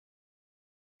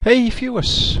Hey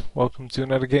viewers, welcome to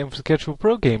another game of the Casual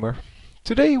Pro Gamer.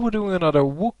 Today we're doing another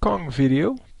Wukong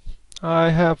video.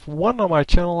 I have one on my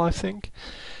channel, I think,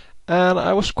 and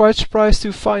I was quite surprised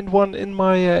to find one in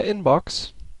my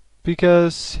inbox,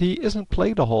 because he isn't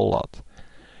played a whole lot.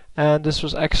 And this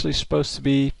was actually supposed to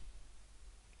be,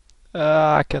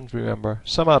 I can't remember,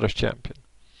 some other champion.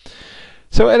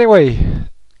 So anyway,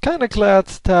 kinda glad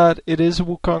that it is a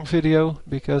Wukong video,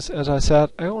 because as I said,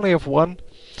 I only have one.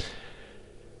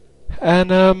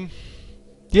 And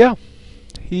yeah,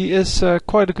 he is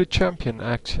quite a good champion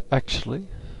actually.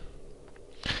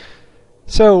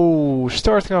 So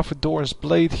starting off with Doran's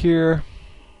Blade here,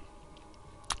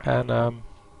 and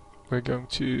we're going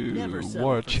to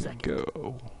watch him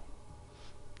go.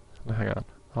 Hang on,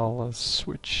 I'll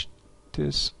switch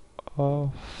this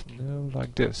off. No,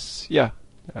 like this. Yeah,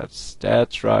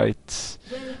 that's right.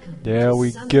 There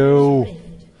we go.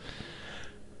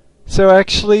 So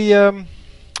actually,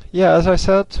 yeah, as I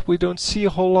said, we don't see a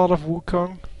whole lot of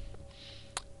Wukong,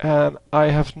 and I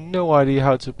have no idea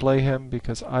how to play him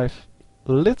because I've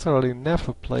literally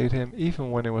never played him,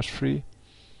 even when it was free.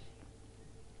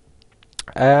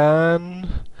 And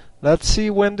let's see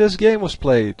when this game was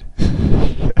played.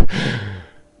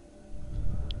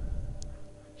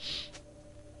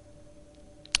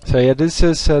 So yeah, this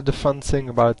is the fun thing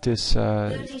about this.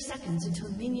 30 seconds until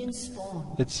minions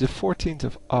spawn. It's the 14th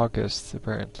of August,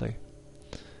 apparently.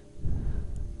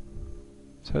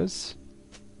 So it's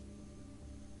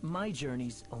my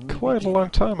journey's only quite a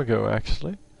long time ago,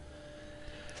 actually.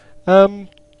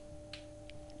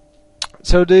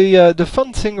 So the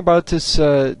fun thing about this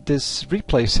this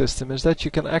replay system is that you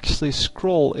can actually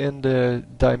scroll in the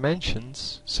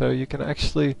dimensions, so you can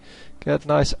actually get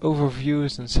nice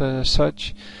overviews and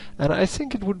such. And I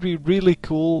think it would be really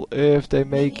cool if they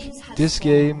make this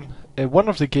game, one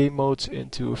of the game modes,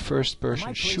 into a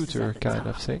first-person shooter kind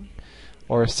of thing.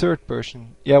 Or a third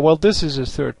person. Yeah, well, this is a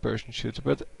third person shooter,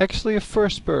 but actually a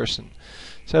first person.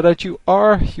 So that you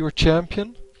are your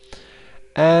champion,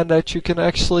 and that you can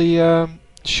actually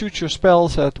shoot your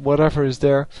spells at whatever is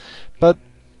there. But,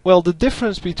 well, the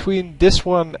difference between this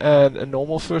one and a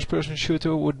normal first person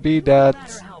shooter would be that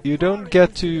you don't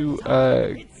get to,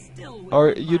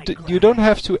 you don't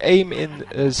have to aim in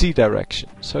a Z direction.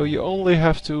 So you only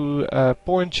have to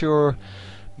point your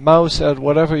mouse at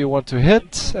whatever you want to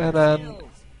hit, and then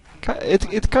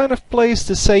it kind of plays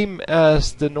the same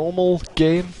as the normal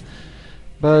game,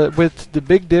 but with the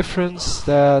big difference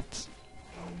that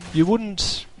you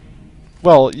wouldn't,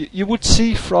 well, you would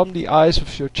see from the eyes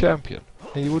of your champion,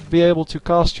 and you would be able to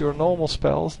cast your normal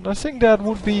spells, and I think that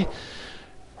would be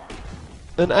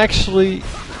an actually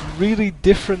really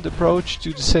different approach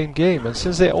to the same game. And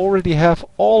since they already have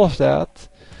all of that,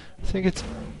 I think it's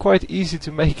quite easy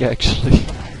to make actually.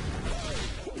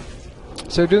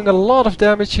 So doing a lot of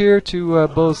damage here to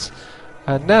both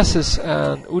Nessus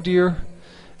and Udyr,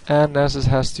 and Nessus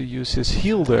has to use his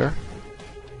heal there,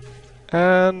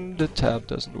 and the tab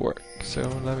doesn't work. So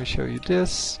let me show you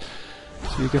this,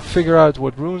 so you can figure out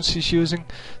what runes he's using.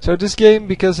 So this game,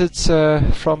 because it's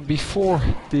from before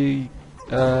the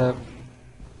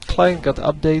client got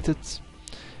updated,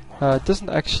 doesn't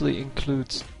actually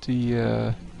include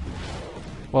the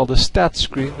well, the stat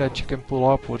screen that you can pull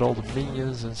up with all the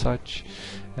minions and such,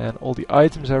 and all the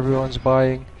items everyone's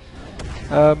buying.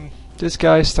 This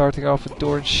guy starting off with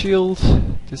Doran's shield,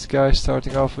 this guy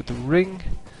starting off with the ring,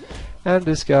 and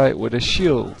this guy with a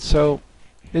shield. So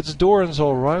it's Doran's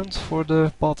all round for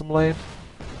the bottom lane.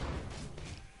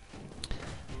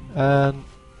 And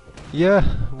yeah,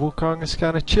 Wukong is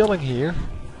kinda chilling here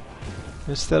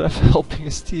instead of helping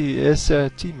his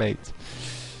teammate.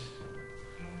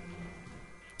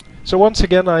 So once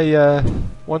again, I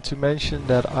want to mention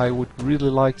that I would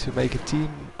really like to make a team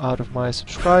out of my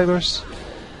subscribers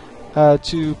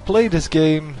to play this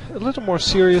game a little more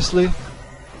seriously,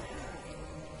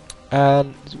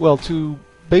 and well, to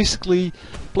basically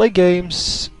play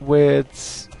games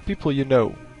with people you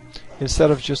know instead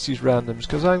of just these randoms,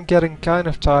 because I'm getting kind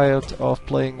of tired of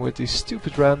playing with these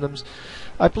stupid randoms.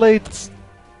 I played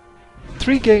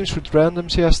 3 games with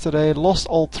randoms yesterday, lost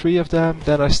all 3 of them,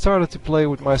 then I started to play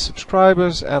with my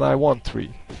subscribers and I won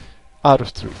 3 out of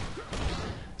 3.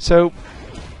 So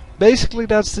basically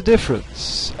that's the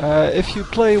difference. If you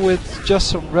play with just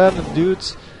some random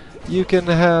dudes, you can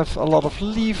have a lot of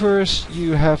levers,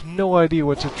 you have no idea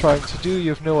what they're trying to do, you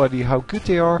have no idea how good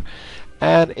they are,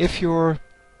 and if you're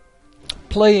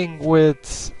playing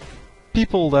with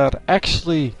people that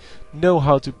actually know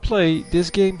how to play, this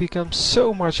game becomes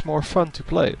so much more fun to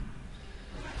play.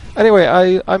 Anyway,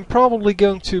 I'm probably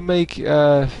going to make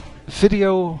a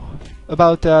video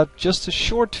about that, just a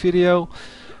short video,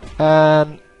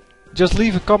 and just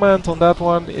leave a comment on that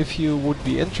one if you would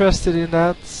be interested in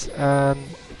that. And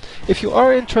if you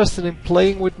are interested in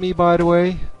playing with me, by the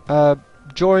way,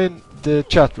 join the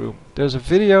chat room. There's a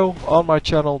video on my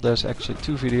channel, there's actually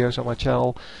 2 videos on my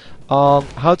channel on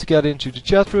how to get into the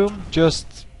chat room.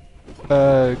 Just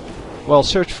well,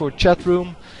 search for chat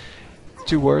room,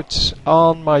 2 words,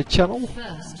 on my channel,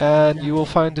 and you will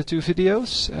find the 2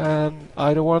 videos, and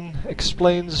either one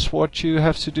explains what you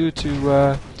have to do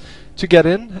to get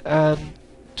in and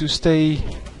to stay,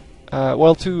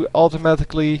 well, to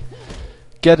automatically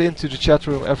get into the chat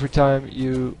room every time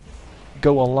you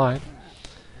go online,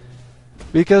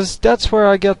 because that's where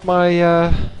I get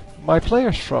my my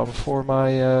players from for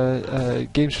my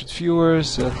games with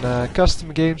viewers and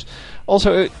custom games.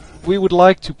 Also, we would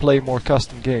like to play more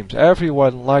custom games.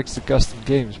 Everyone likes the custom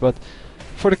games, but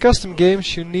for the custom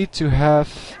games you need to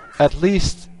have at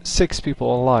least 6 people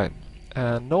online.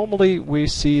 And normally we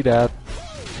see that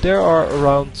there are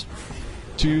around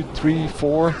 2, 3,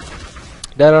 4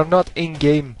 that are not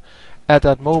in-game at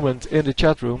that moment in the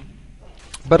chat room.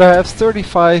 But I have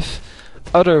 35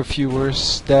 other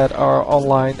viewers that are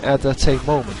online at that same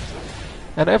moment.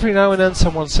 And every now and then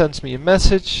someone sends me a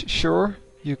message. Sure,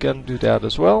 you can do that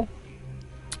as well.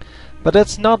 But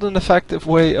that's not an effective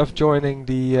way of joining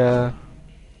the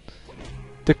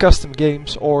custom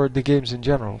games or the games in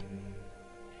general.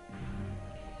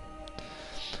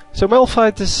 So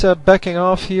Malphite is backing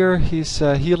off here, he's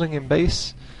healing in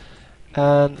base,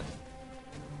 and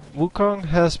Wukong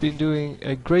has been doing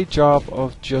a great job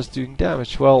of just doing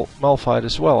damage. Well, Malphite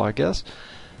as well, I guess.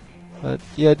 But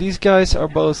yeah, these guys are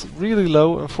both really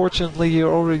low. Unfortunately, he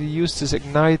already used his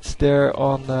ignite there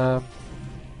on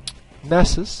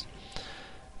Nessus,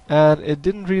 and it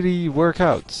didn't really work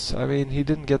out. I mean, he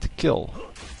didn't get the kill.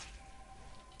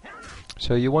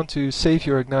 So you want to save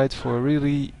your ignite for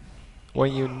really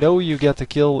when you know you get the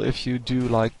kill, if you do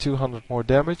like 200 more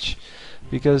damage,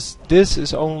 because this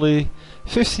is only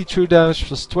 50 true damage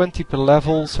plus 20 per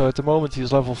level, so at the moment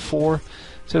he's level 4,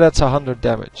 so that's 100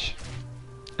 damage.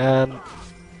 And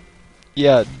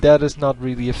yeah, that is not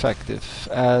really effective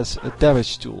as a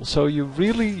damage tool, so you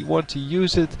really want to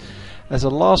use it as a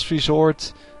last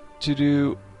resort to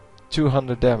do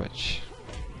 200 damage,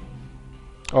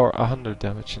 or 100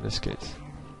 damage in this case.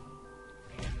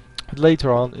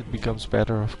 Later on it becomes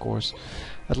better, of course.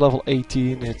 At level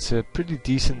 18 it's a pretty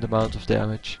decent amount of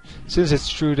damage, since it's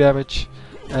true damage,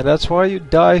 and that's why you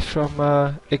die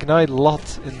from ignite a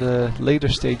lot in the later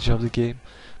stages of the game,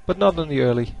 but not in the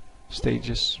early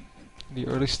stages. In the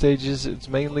early stages it's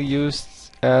mainly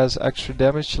used as extra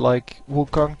damage, like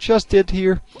Wukong just did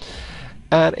here,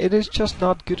 and it is just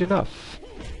not good enough.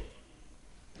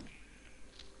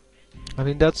 I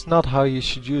mean, that's not how you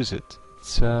should use it.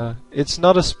 It's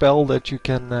not a spell that you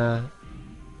can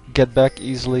get back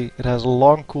easily. It has a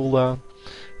long cooldown,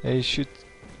 and you should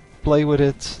play with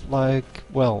it like,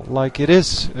 well, like it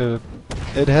is.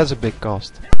 It has a big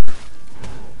cost.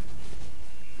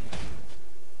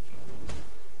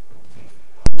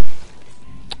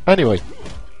 Anyway,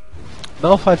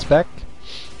 Malphite's back,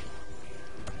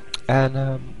 and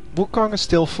Wukong is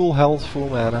still full health, full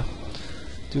mana,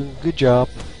 doing a good job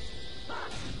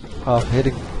of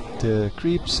hitting the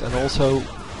creeps and also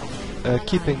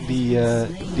keeping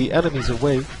the enemies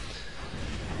away.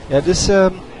 Yeah, this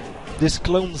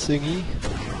clone thingy,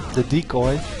 the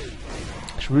decoy,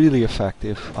 is really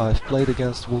effective. I've played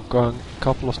against Wukong a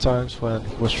couple of times when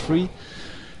he was free,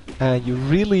 and you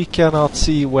really cannot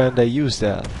see when they use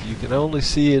that. You can only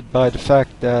see it by the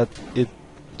fact that it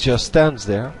just stands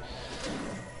there.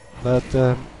 But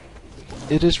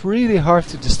it is really hard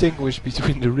to distinguish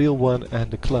between the real one and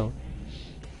the clone.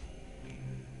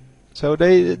 So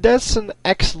that's an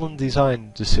excellent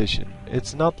design decision.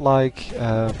 It's not like,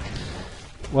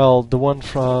 well, the one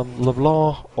from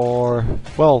LeBlanc, or,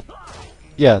 well,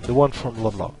 yeah, the one from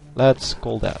LeBlanc. Let's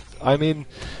call that. I mean,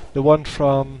 the one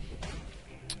from,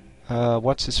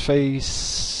 what's his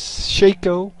face,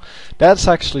 Shaco. That's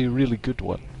actually a really good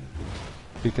one,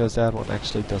 because that one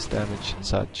actually does damage and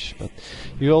such. But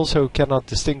you also cannot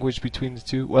distinguish between the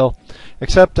two. Well,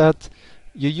 except that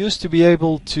you used to be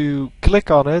able to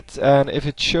click on it, and if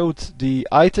it showed the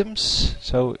items,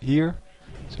 so here,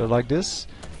 so like this,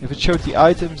 if it showed the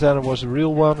items, then it was a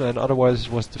real one, and otherwise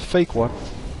it was the fake one.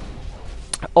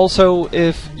 Also,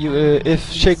 if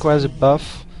Shaco has a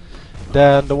buff,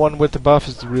 then the one with the buff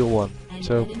is the real one.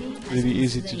 So really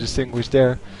easy to distinguish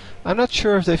there. I'm not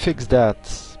sure if they fixed that,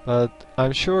 but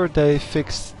I'm sure they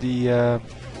fixed the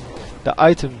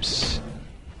items,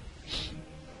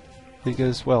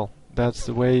 because, well, that's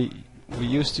the way we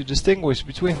used to distinguish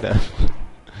between them.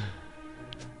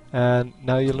 and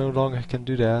now you no longer can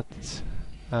do that.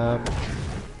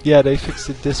 Yeah, they fixed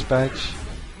the dispatch,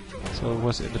 so it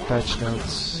was in the patch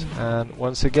notes, and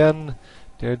once again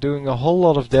they're doing a whole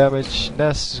lot of damage.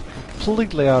 Ness is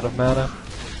completely out of mana,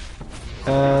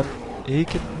 and he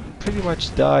can pretty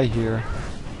much die here.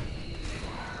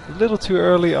 A little too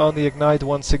early on the ignite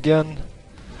once again.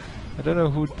 I don't know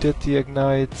who did the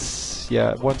ignites.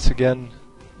 Yeah, once again,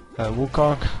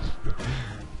 Wukong.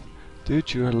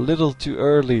 Dude, you're a little too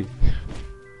early.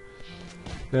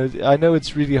 I know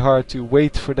it's really hard to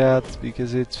wait for that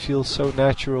because it feels so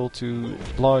natural to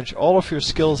launch all of your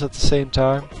skills at the same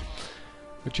time.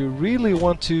 But you really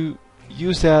want to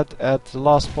use that at the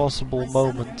last possible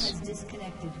moment.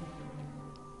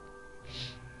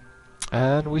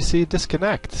 And we see a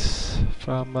disconnect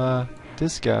from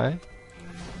this guy,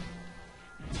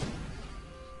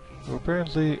 who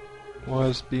apparently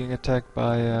was being attacked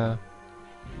by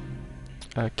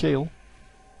Kale.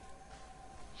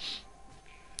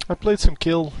 I played some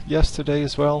Kill yesterday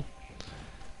as well,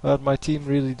 but my team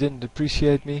really didn't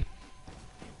appreciate me.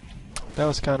 That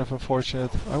was kind of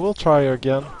unfortunate. I will try her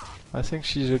again. I think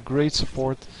she's a great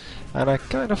support, and I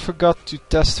kind of forgot to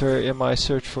test her in my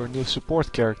search for a new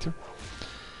support character.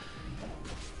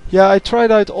 Yeah, I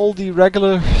tried out all the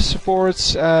regular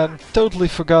supports and totally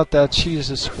forgot that she is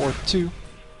a support too.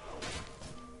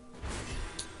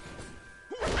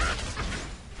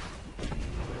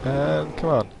 And come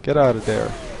on, get out of there.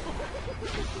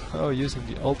 Oh, using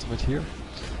the ultimate here.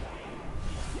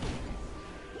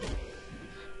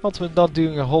 Ultimate not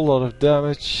doing a whole lot of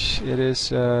damage. It is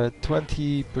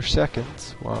 20 per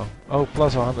second. Wow. Oh,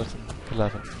 plus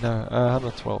 111. No,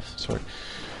 112. Sorry.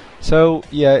 So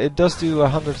yeah, it does do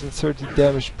 130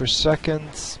 damage per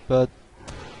second, but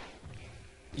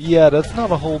yeah, that's not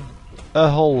a whole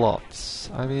lot.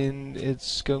 I mean,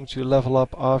 it's going to level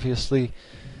up obviously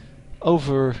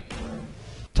over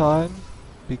time,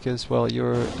 because well,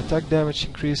 your attack damage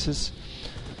increases,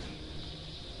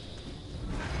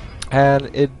 and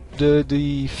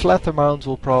the flat amount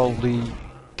will probably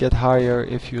get higher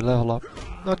if you level up.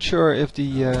 Not sure if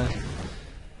the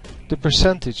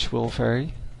percentage will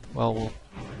vary. Well, will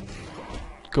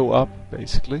go up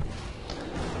basically,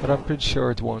 but I'm pretty sure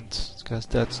it won't, because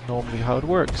that's normally how it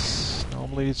works.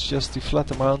 Normally it's just the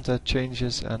flat amount that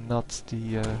changes and not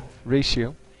the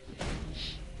ratio.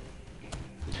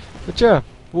 But yeah,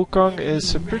 Wukong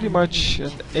is pretty much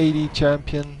an AD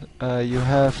champion. You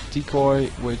have Decoy,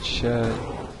 which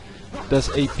does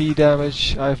AP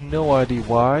damage. I have no idea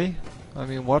why. I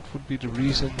mean, what would be the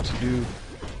reason to do,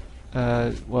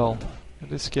 well, in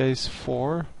this case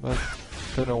 4, but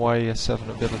don't know why he has 7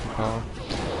 ability power.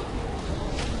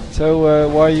 So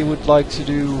why you would like to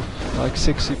do like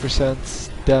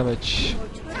 60% damage,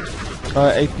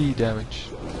 AP damage.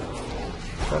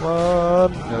 Come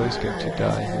on! No, he's going to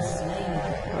die here.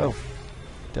 Oh,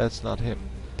 that's not him.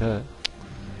 Duh.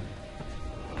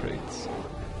 Great.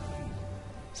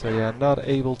 So yeah, not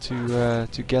able to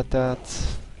get that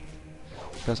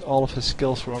because all of his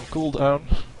skills were on cooldown.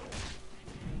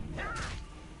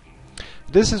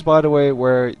 This is, by the way,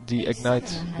 where the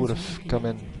ignite would have come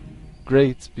in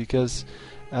great, because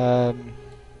I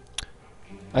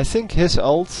think his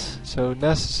ult, so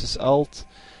Nessus' ult,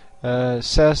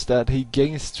 says that he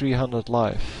gains 300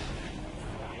 life,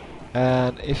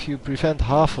 and if you prevent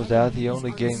half of that, he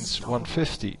only gains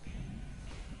 150.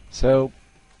 So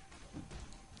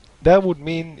that would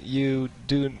mean you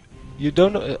don't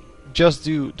just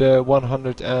do the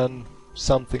 100 and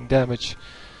something damage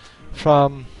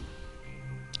from.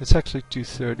 It's actually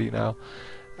 230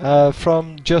 now.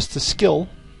 From just the skill,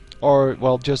 or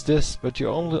well, just this, but you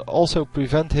also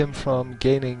prevent him from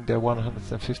gaining the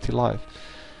 150 life.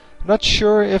 I'm not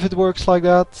sure if it works like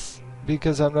that,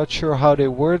 because I'm not sure how they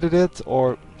worded it,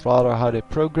 or rather how they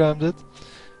programmed it.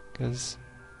 Because,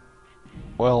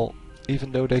 well,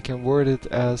 even though they can word it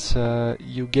as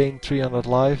you gain 300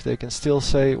 life, they can still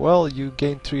say, well, you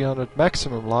gain 300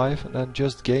 maximum life, and then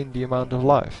just gain the amount of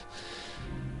life.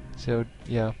 So,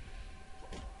 yeah.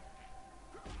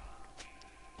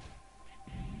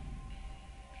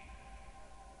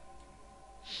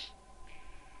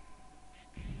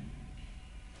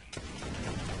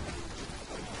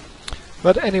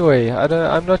 But anyway,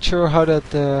 I'm not sure how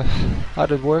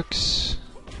that works.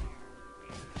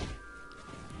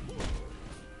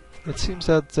 It seems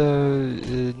that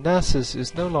Nasus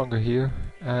is no longer here,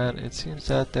 and it seems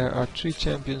that there are 3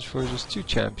 champions versus 2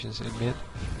 champions in mid.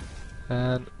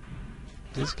 And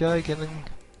this guy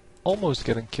almost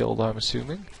getting killed, I'm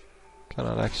assuming.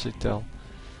 Cannot actually tell.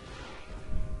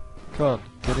 Come on,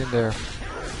 get in there.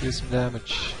 Do some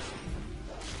damage.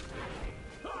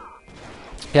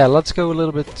 Yeah, let's go a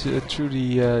little bit through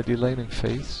the laning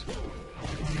phase.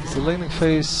 The laning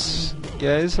phase,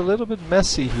 yeah, is a little bit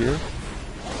messy here.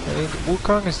 I mean,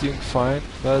 Wukong is doing fine,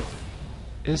 but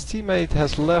his teammate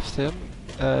has left him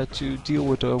to deal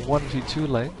with a 1v2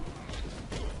 lane.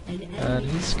 And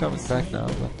he's coming back now,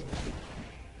 but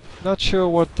not sure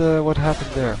what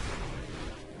happened there.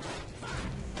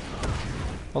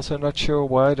 Also not sure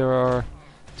why there are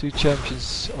 2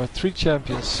 champions or 3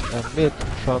 champions mid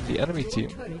from the enemy team.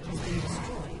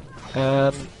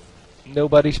 And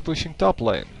nobody's pushing top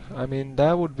lane. I mean,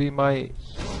 that would be my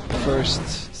first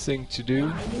thing to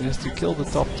do, is to kill the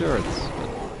top turrets.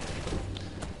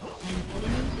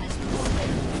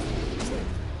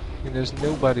 I mean, there's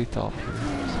nobody top here.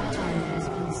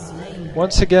 So.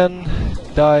 Once again,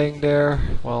 dying there.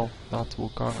 Well, not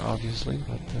Wukong obviously,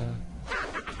 but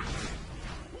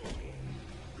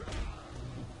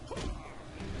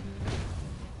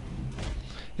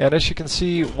yeah, and as you can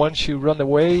see, once you run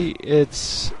away,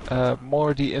 it's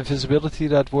more the invisibility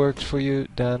that works for you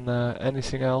than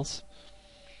anything else.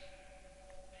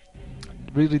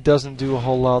 It really doesn't do a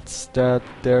whole lot that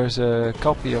there's a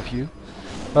copy of you.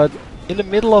 But in the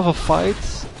middle of a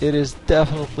fight, it is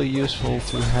definitely useful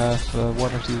to have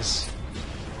one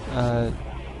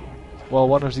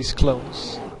of these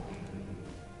clones.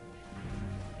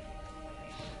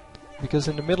 Because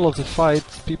in the middle of the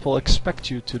fight, people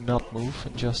expect you to not move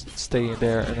and just stay in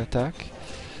there and attack.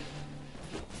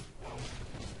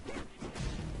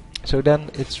 So then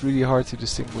it's really hard to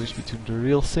distinguish between the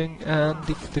real thing and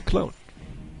the clone.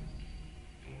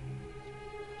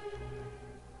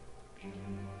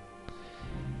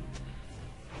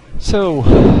 So,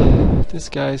 this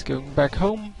guy is going back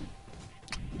home,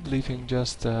 leaving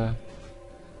just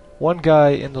one guy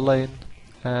in the lane,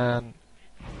 and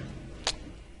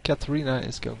Katarina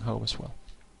is going home as well.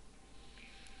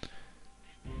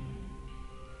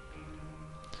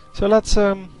 So let's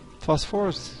fast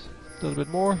forward a little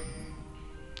bit more.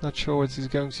 Not sure what he's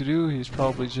going to do. He's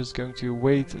probably just going to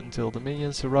wait until the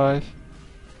minions arrive.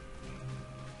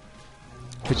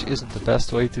 Which isn't the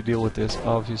best way to deal with this,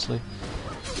 obviously.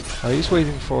 He's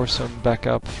waiting for some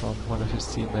backup from one of his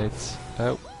teammates.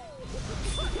 Oh.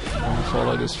 And we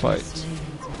follow this fight.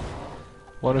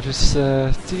 One of his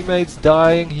teammates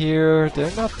dying here.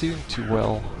 They're not doing too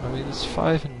well. I mean, it's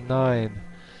 5 and 9.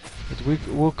 But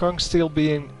Wukong still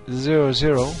being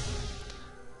 0-0.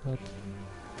 But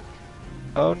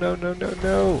oh no no no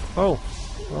no! Oh,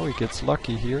 well, he gets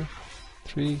lucky here.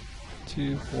 3,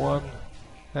 2, 1,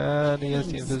 and he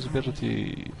has the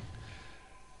invisibility.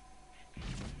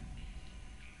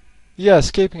 Yeah,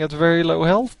 escaping at very low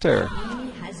health there.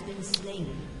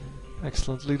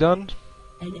 Excellently done.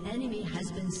 An enemy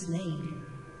has been slain.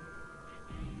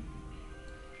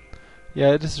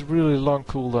 Yeah, it is a really long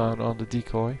cooldown on the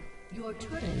decoy.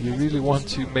 You really want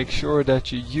to make sure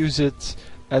that you use it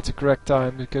at the correct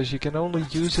time, because you can only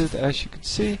use it, as you can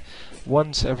see,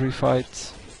 once every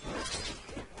fight.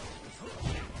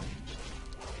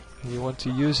 You want to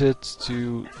use it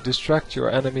to distract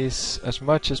your enemies as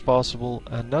much as possible,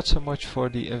 and not so much for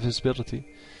the invisibility.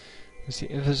 Because the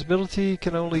invisibility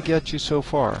can only get you so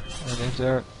far, and if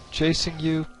they're chasing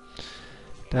you,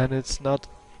 then it's not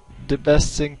the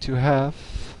best thing to have.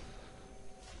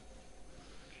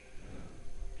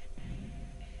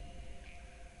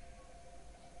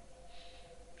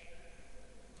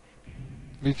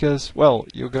 Because, well,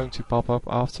 you're going to pop up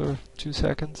after 2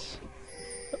 seconds.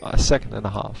 A second and a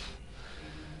half.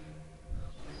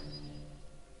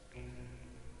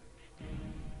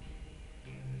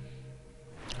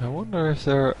 I wonder if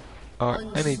there are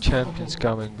any champions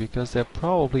coming, because there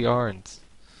probably aren't.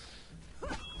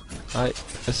 I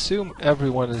assume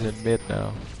everyone is in mid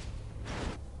now.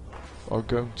 Or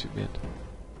going to mid.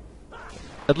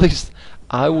 At least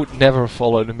I would never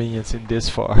follow the minions in this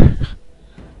far.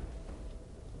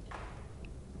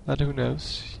 But who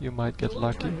knows, you might get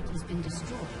lucky.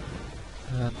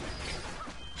 And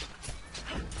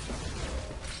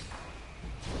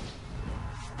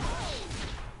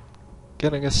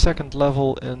getting a second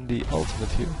level in the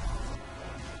ultimate here.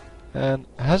 And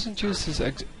hasn't used his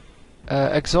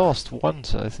exhaust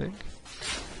once, I think.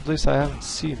 At least I haven't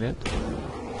seen it.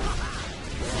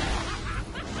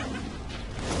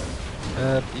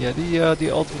 And yeah,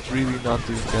 the ultimate really not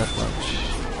doing that much.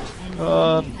 Come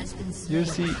on,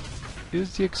 use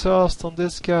the exhaust on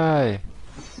this guy.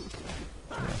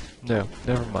 No,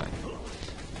 never mind.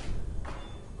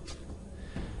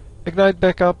 Ignite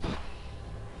back up.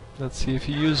 Let's see if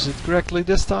he uses it correctly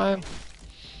this time.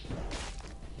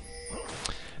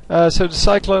 So the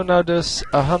Cyclone now does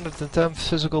 110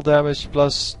 physical damage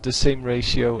plus the same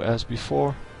ratio as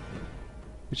before.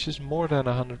 which is more than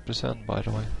 100% by the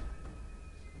way.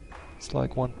 It's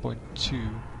like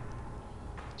 1.2,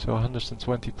 so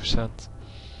 120%.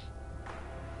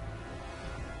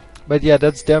 But yeah,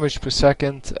 that's damage per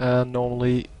second, and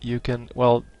normally you can,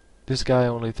 well, this guy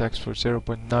only attacks for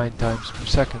 0.9 times per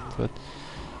second, but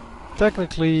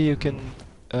technically you can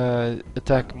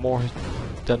attack more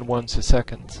than once a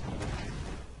second.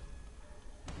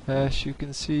 As you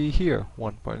can see here,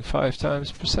 1.5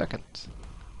 times per second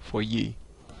for Yi.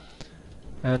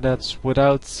 And that's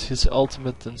without his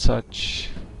ultimate and such.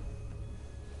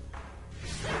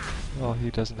 Well, he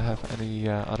doesn't have any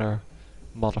other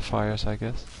modifiers, I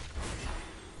guess.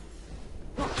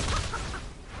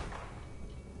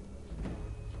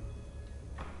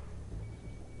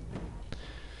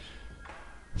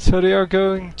 So they are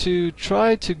going to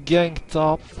try to gank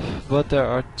top, but there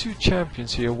are two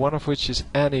champions here, one of which is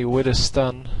Annie with a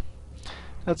stun.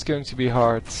 That's going to be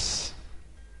hard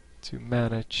to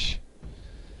manage.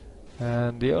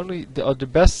 And the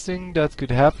best thing that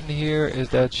could happen here is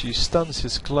that she stuns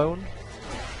his clone,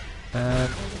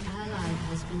 and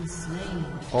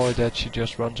or that she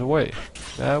just runs away.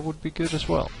 That would be good as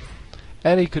well.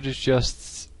 Annie could have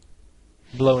just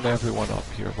blown everyone up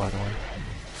here, by the way.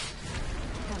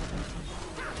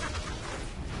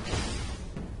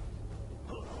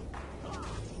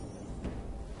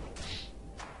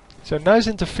 So nice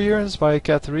interference by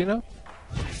Katarina.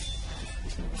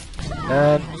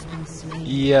 And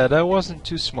yeah, that wasn't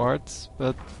too smart,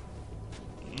 but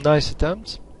nice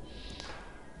attempt.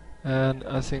 And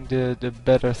I think the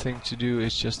better thing to do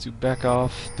is just to back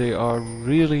off. They are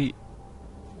really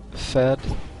fed.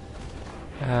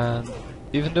 And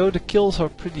even though the kills are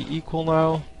pretty equal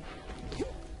now,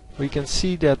 we can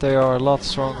see that they are a lot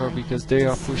stronger because they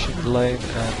are pushing the lane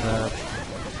and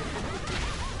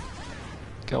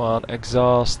come on,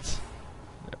 exhaust.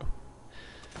 No.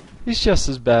 He's just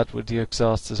as bad with the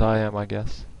exhaust as I am, I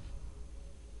guess.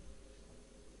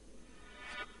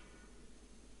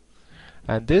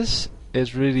 And this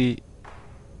is really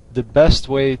the best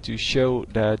way to show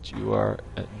that you are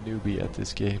a newbie at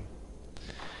this game.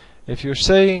 If you're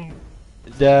saying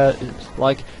that,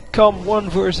 like, come 1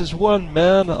 versus 1,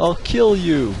 man, I'll kill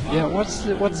you. Yeah, what's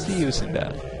the use in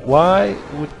that? Why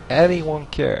would anyone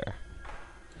care?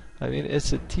 I mean,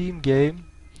 it's a team game.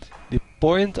 The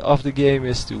point of the game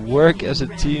is to work as a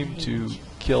team to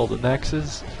kill the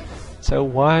Nexus. So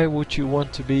why would you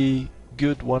want to be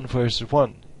good 1 versus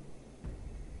 1?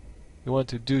 You want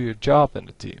to do your job in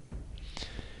the team.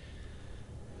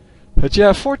 But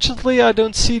yeah, fortunately I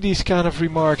don't see these kind of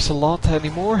remarks a lot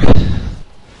anymore.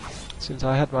 Since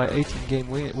I had my 18 game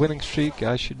winning streak,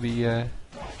 I should be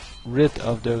rid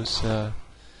of those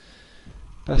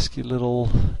pesky little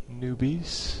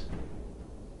newbies.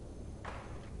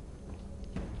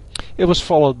 It was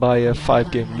followed by a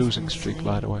 5-game losing streak,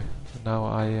 by the way. And now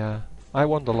I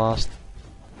won the last,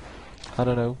 I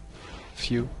don't know,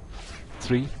 3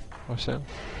 or so.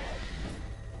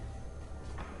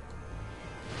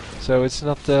 So it's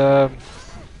not a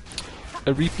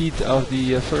repeat of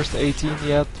the first 18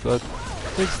 yet, but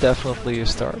it's definitely a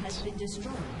start.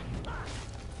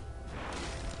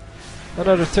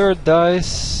 Another turret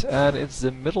dies, and it's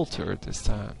the middle turret this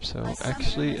time, so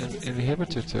actually an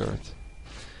inhibitor turret.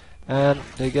 And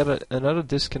they get another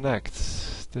disconnect,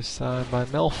 this time by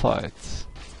Malphite.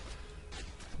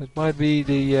 It might be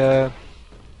the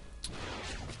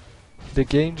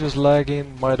game just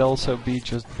lagging, might also be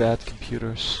just bad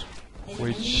computers,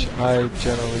 which I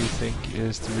generally think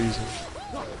is the reason.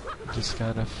 This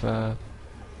kind of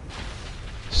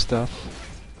stuff.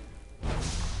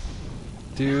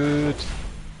 Dude.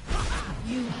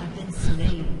 You have been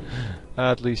slain.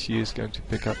 At least she is going to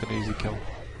pick up an easy kill.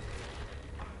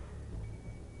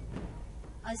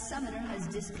 A summoner has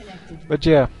disconnected. But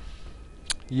yeah,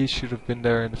 Yi should have been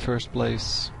there in the first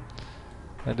place.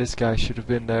 And this guy should have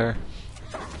been there.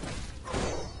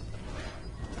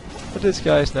 But this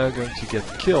guy is now going to get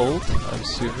killed, I'm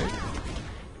assuming.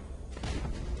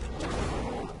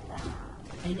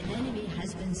 An enemy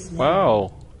has been slain.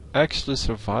 Wow, actually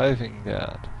surviving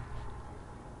that.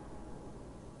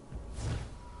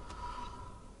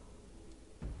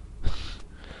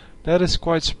 That is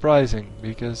quite surprising,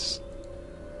 because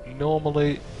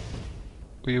normally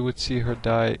we would see her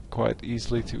die quite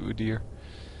easily to Udyr.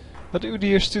 But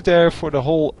Udyr stood there for the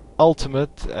whole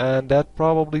ultimate, and that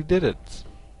probably did it.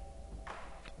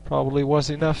 Probably was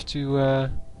enough to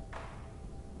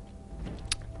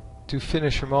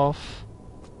finish him off.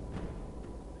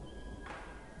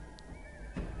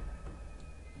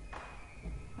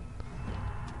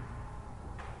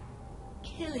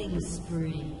 Killing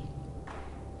spree.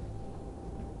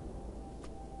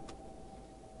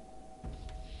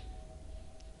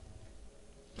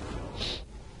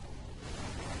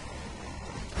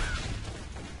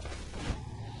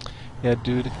 Yeah,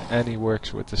 dude, Annie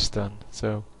works with the stun,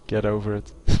 so get over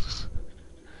it.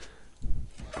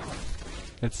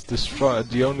 It's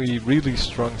the only really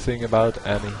strong thing about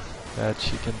Annie, that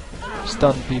she can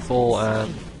stun people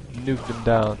and nuke them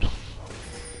down.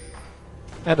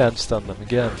 And then stun them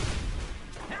again.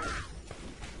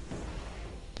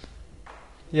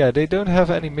 Yeah, they don't have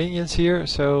any minions here,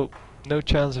 so no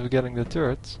chance of getting the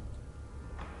turrets.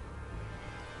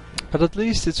 But at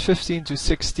least it's 15 to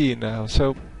 16 now,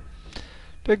 so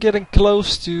they're getting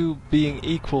close to being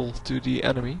equal to the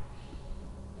enemy.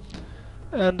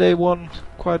 And they won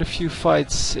quite a few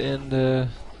fights in the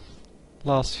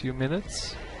last few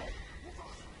minutes.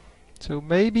 So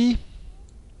maybe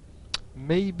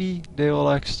they will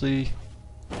actually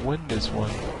win this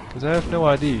one. Because I have no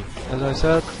idea. As I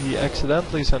said, he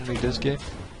accidentally sent me this game.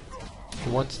 He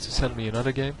wanted to send me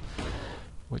another game.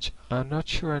 Which I'm not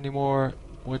sure anymore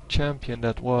what champion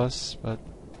that was, but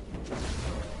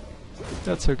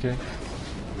that's okay.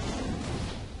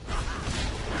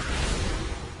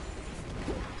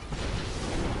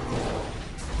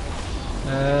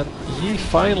 And he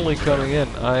finally coming in.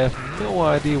 I have no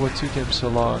idea what took him so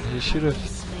long. He should have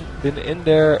been in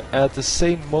there at the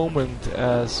same moment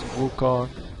as Wukong.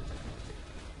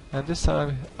 And this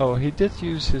time, oh, he did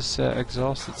use his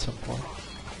exhaust at some point.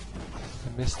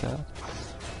 I missed that.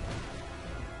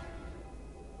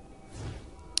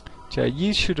 Yeah,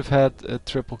 Yi should have had a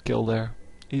triple kill there,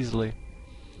 easily.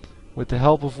 With the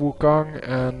help of Wukong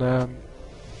and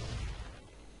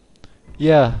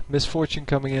yeah, Misfortune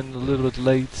coming in a little bit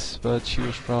late, but she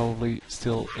was probably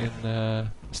still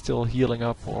in, still healing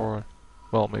up, or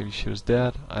well, maybe she was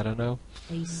dead. I don't know.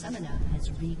 A summoner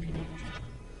has reconnected.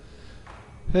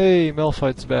 Hey,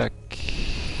 Malphite's back.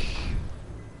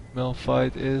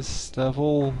 Malphite is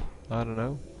level, I don't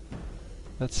know.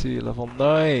 Let's see, level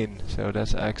 9. So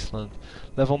that's excellent.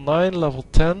 Level 9, level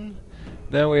 10.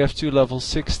 Then we have two level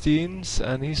 16s,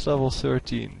 and he's level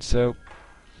 13. So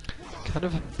kind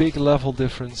of a big level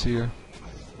difference here.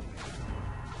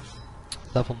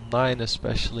 Level 9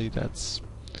 especially, that's...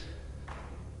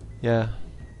 yeah.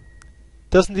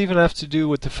 Doesn't even have to do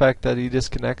with the fact that he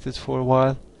disconnected for a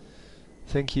while.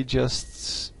 I think he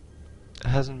just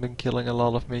hasn't been killing a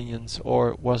lot of minions,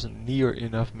 or wasn't near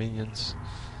enough minions.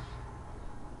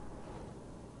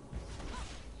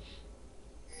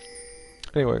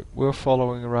 Anyway, we're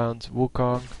following around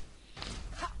Wukong.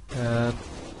 And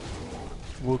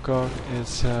Wukong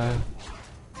is,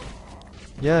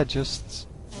 yeah, just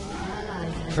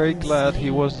very glad he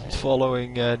wasn't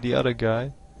following the other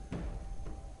guy.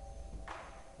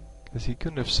 Because he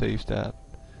couldn't have saved that.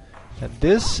 And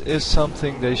this is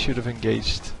something they should have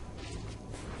engaged.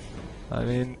 I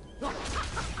mean, 2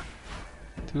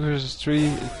 versus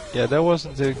 3, yeah, that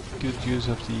wasn't a good use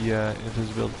of the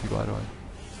invisibility, by the way.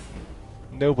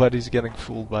 Nobody's getting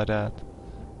fooled by that.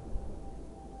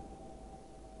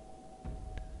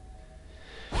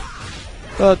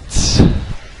 But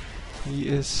he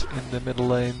is in the middle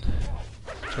lane,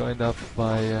 joined up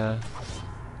by...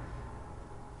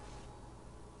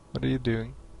 what are you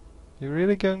doing? You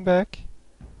really going back?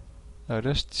 Oh,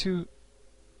 there's 2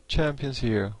 champions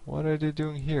here. What are they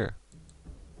doing here?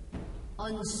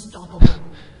 Unstoppable.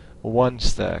 1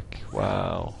 stack.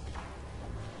 Wow.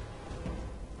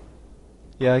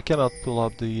 Yeah, I cannot pull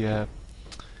up the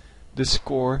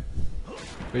score,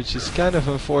 which is kind of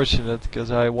unfortunate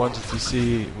because I wanted to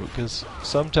see, because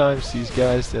sometimes these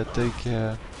guys that take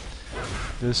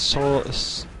the Soul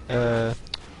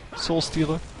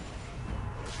Stealer,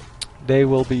 they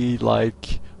will be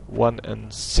like 1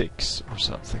 and 6 or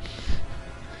something.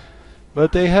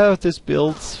 But they have this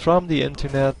build from the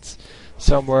internet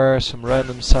somewhere, some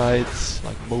random sites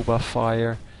like MOBA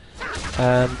Fire,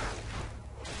 and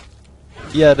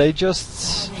yeah, they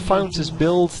just found this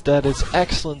build that it's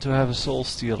excellent to have a Soul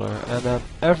Stealer, and then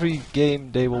every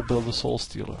game they will build a Soul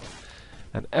Stealer,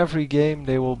 and every game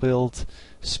they will build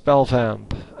Spell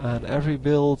Vamp, and every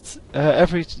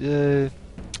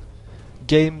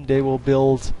game they will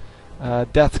build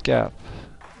Death Cap,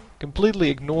 completely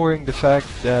ignoring the fact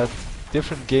that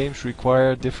different games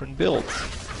require different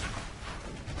builds.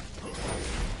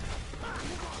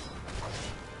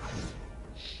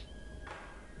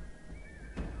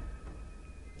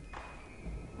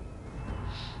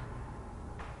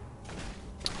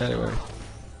 Anyway,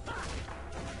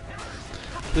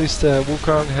 at least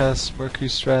Wukong has Mercury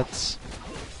Strats,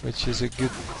 which is a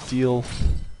good deal.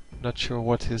 Not sure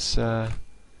what his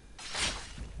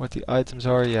what the items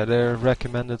are. Yeah, they're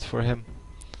recommended for him.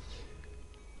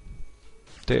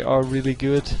 They are really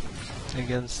good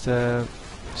against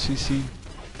CC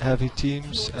heavy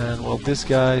teams, and well, this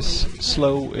guy's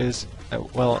slow is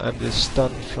well, and the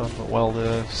stun from, well,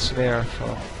 the snare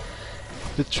from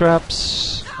the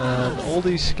traps, and all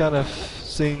these kind of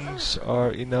things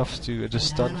are enough to, the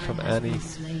stun from Annie,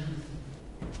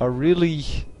 are really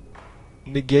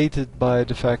negated by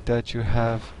the fact that you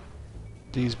have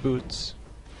these boots.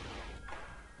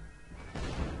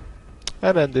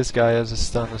 And then this guy has a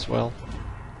stun as well.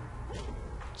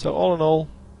 So all in all,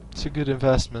 it's a good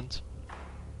investment.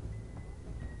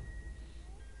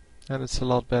 And it's a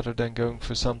lot better than going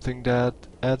for something that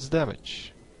adds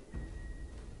damage.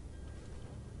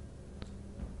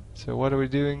 So what are we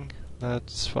doing?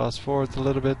 Let's fast forward a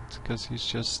little bit, because he's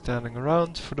just standing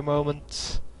around for the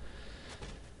moment.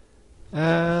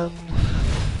 And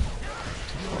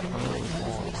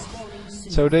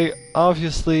so they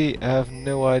obviously have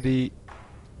no idea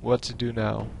what to do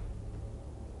now.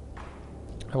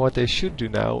 And what they should do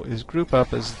now is group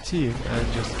up as a team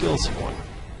and just kill someone.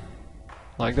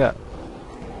 Like that.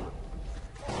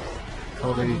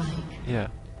 Only, yeah,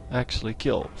 actually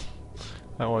kill.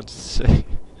 I wanted to say.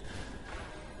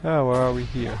 Oh, where are we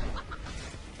here?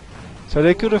 So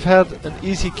they could have had an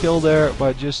easy kill there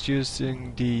by just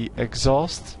using the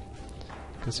exhaust.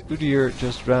 Because Udyr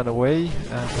just ran away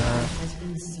and...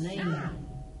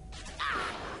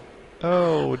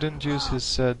 oh, didn't use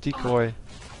his decoy.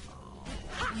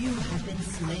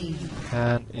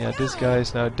 And yeah, this guy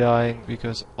is now dying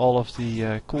because all of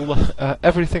the cooldown,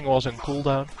 everything was on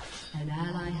cooldown. An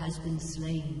ally has been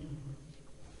slain.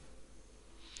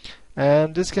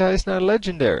 And this guy is now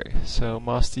legendary. So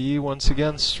Master Yi once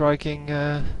again striking,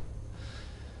 yeah,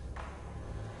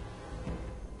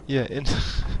 in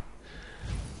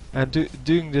and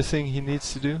doing the thing he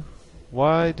needs to do.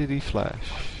 Why did he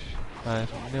flash? I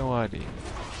have no idea.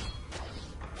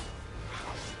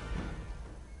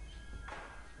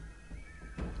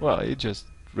 Well, he just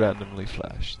randomly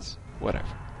flashed.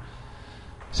 Whatever.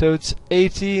 So it's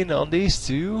 18 on these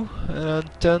two, and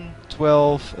 10,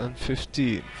 12, and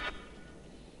 15.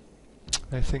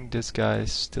 I think this guy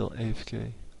is still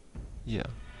AFK. Yeah.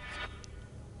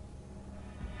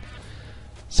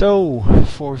 So,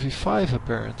 4v5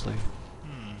 apparently.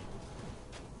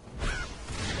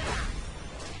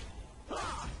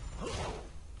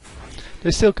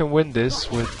 They still can win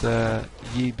this with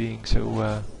Yi being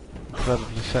so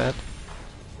incredibly fat.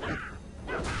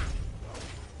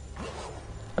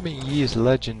 I mean, Yi is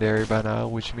legendary by now,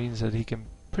 which means that he can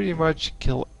pretty much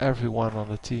kill everyone on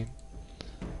the team.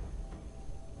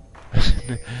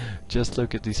 Just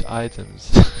look at these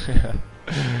items.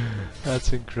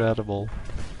 That's incredible.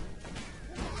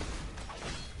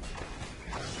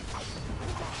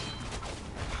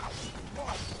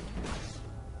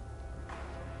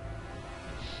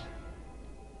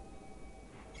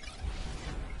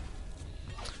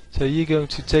 So you're going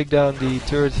to take down the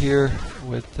turret here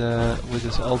with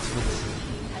his ultimate,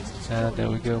 and there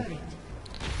we go.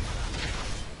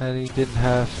 And he didn't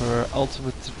have her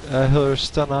ultimate, her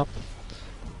stun up.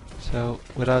 So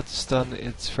without the stun,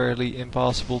 it's fairly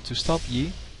impossible to stop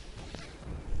Yi,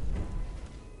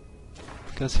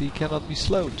 because he cannot be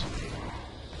slowed.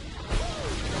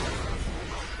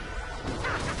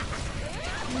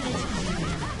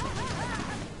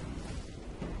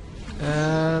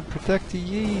 And protect the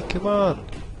Yi, come on!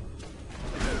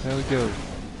 There we go.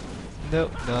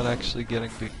 Nope, not actually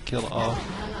getting the kill off.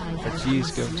 But Yi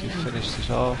is going to finish this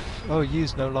off. Oh, Yi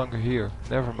is no longer here.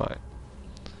 Never mind.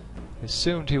 I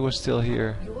assumed he was still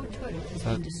here.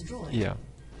 But yeah.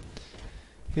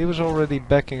 He was already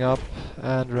backing up,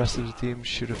 and the rest of the team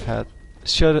should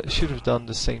have done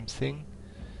the same thing.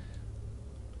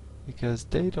 Because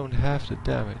they don't have the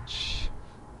damage.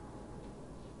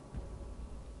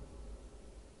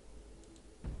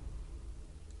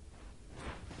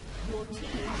 Your team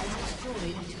has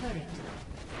destroyed a turret.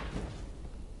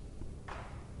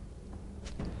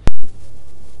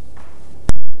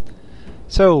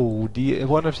 So,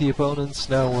 one of the opponents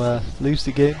now leaves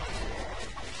the game,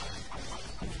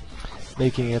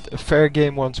 making it a fair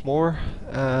game once more,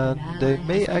 and they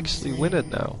may actually win it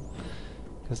now,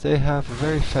 because they have a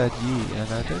very fat Yi, and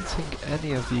I don't think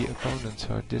any of the opponents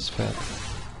are this fat.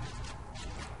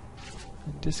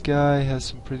 And this guy has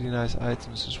some pretty nice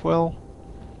items as well.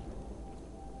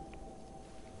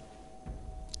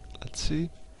 Let's see.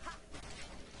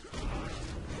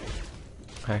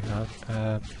 Hang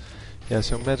on. Yeah,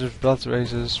 so Magic Blood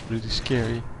Razor is really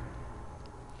scary.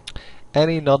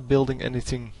 Annie not building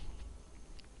anything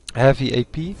heavy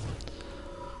AP.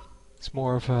 It's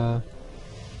more of a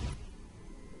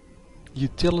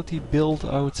utility build,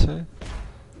 I would say.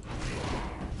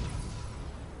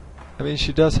 I mean,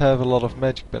 she does have a lot of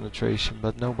magic penetration,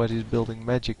 but nobody's building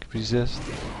magic resist.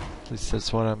 At least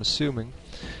that's what I'm assuming.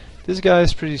 This guy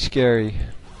is pretty scary.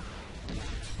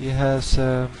 He has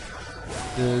the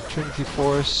Trinity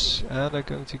Force, and they're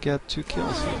going to get 2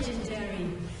 kills here. Legendary.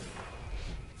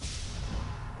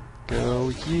 Go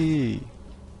Yi!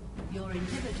 Your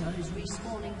inhibitor is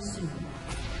respawning soon.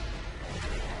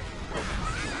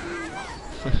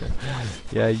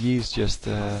 Yeah, Yi's just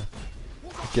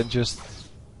he can just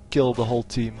kill the whole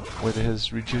team with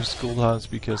his reduced cooldowns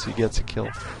because he gets a kill.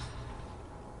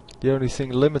 The only thing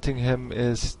limiting him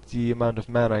is the amount of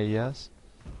mana he has.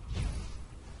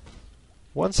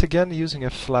 Once again using a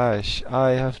flash.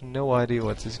 I have no idea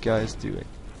what this guy is doing.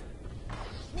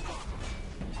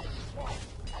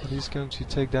 But he's going to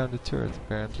take down the turret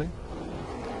apparently.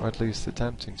 Or at least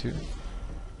attempting to.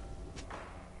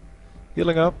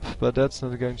 Healing up, but that's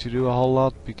not going to do a whole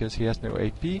lot because he has no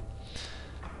AP.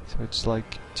 So it's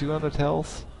like 200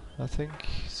 health, I think.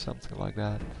 Something like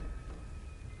that.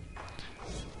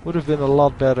 Would have been a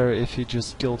lot better if he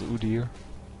just killed Udyr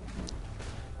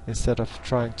instead of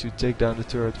trying to take down the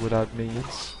turret without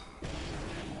minions.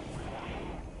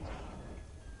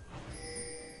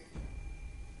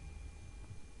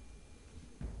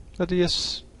 But he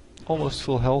is almost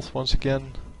full health once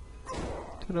again.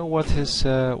 Don't know what his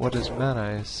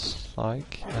mana is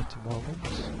like at the moment.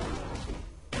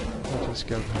 Let us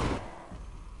go home.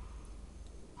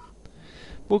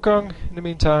 Wukong, in the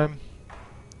meantime,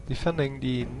 defending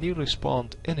the newly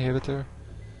spawned inhibitor,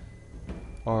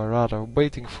 or rather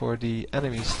waiting for the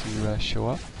enemies to show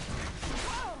up.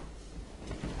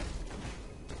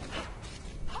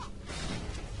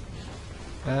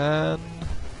 And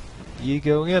Yi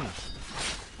going in,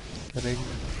 getting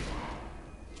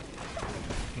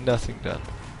nothing done.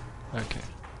 Okay.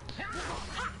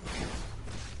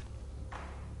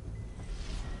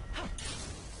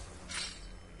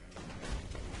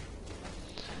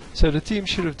 So the team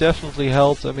should have definitely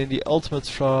helped. I mean, the ultimates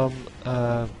from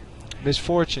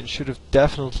Misfortune should have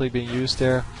definitely been used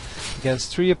there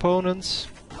against 3 opponents.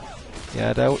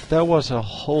 Yeah, that was a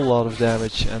whole lot of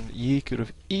damage, and Yi could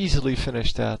have easily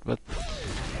finished that. But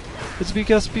it's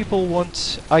because people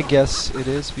want, I guess it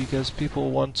is because people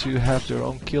want to have their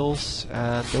own kills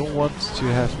and don't want to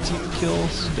have team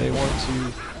kills. They want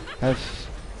to have,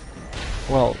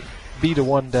 well, be the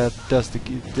one that does the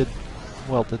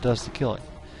killing.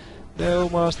 No,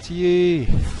 Master Yi!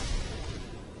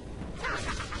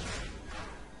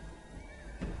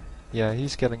 Yeah,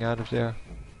 he's getting out of there.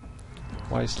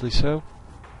 Wisely so.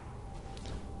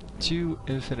 2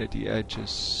 infinity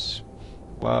edges.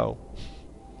 Wow.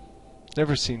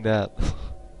 Never seen that.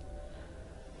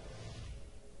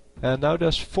 And now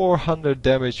does 400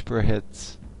 damage per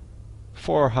hit.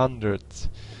 400.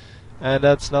 And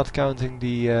that's not counting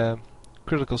the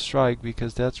critical strike,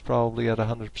 because that's probably at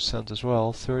 100% as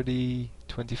well. 30,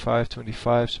 25,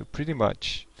 25, so pretty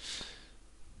much.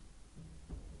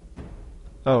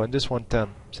 Oh, and this one 10,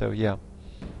 so yeah.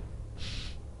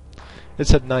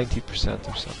 It's at 90%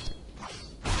 or something.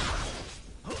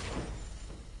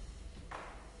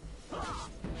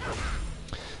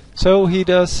 So he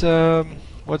does,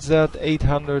 what's that,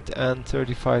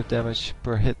 835 damage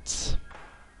per hit.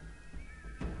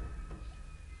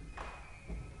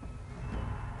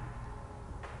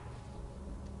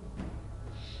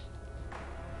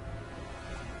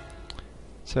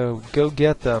 So go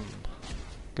get them.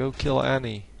 Go kill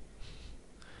Annie.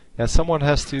 Yeah, someone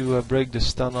has to break the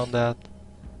stun on that.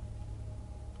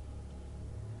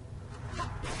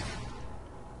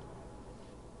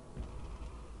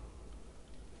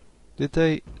 Did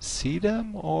they see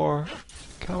them, or...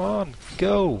 Come on,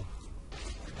 go!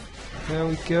 There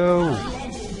we go!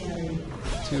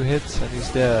 2 hits and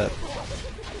he's dead.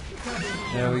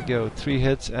 There we go, 3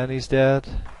 hits and he's dead.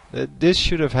 This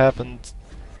should have happened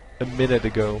a minute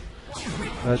ago.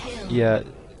 But yeah,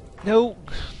 no!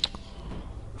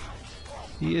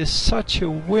 He is such a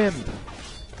wimp!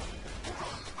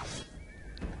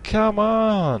 Come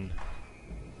on!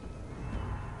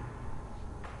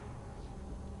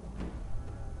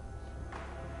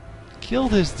 Kill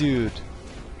this dude!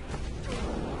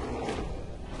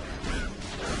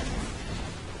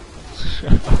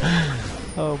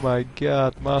 Oh my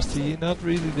god, Master Yi, not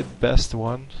really the best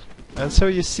one. And so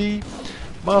you see,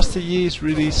 Master Yi is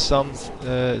really some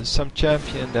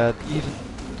champion that even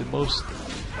the most,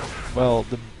 well,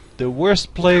 the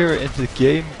worst player in the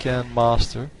game can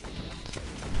master.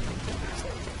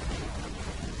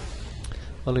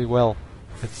 Only, well,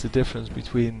 it's the difference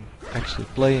between actually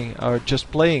playing, or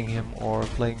just playing him, or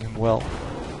playing him well.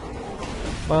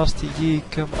 Master Yi,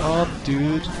 come on,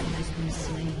 dude!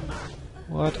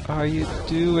 What are you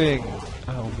doing?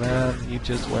 Oh man, he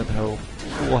just went home,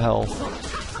 full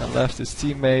health, and left his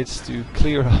teammates to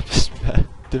clear up his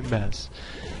complete mess.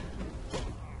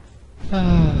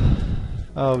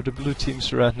 Oh, the blue team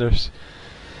surrenders.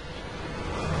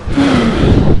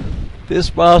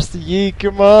 This Master Yi,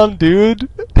 come on, dude!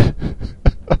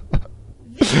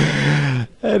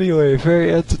 Anyway,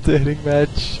 very entertaining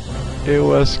match. It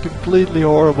was completely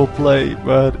horrible play,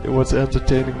 but it was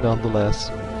entertaining nonetheless.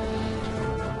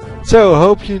 So,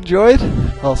 hope you enjoyed.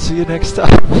 I'll see you next time.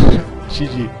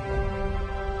 GG.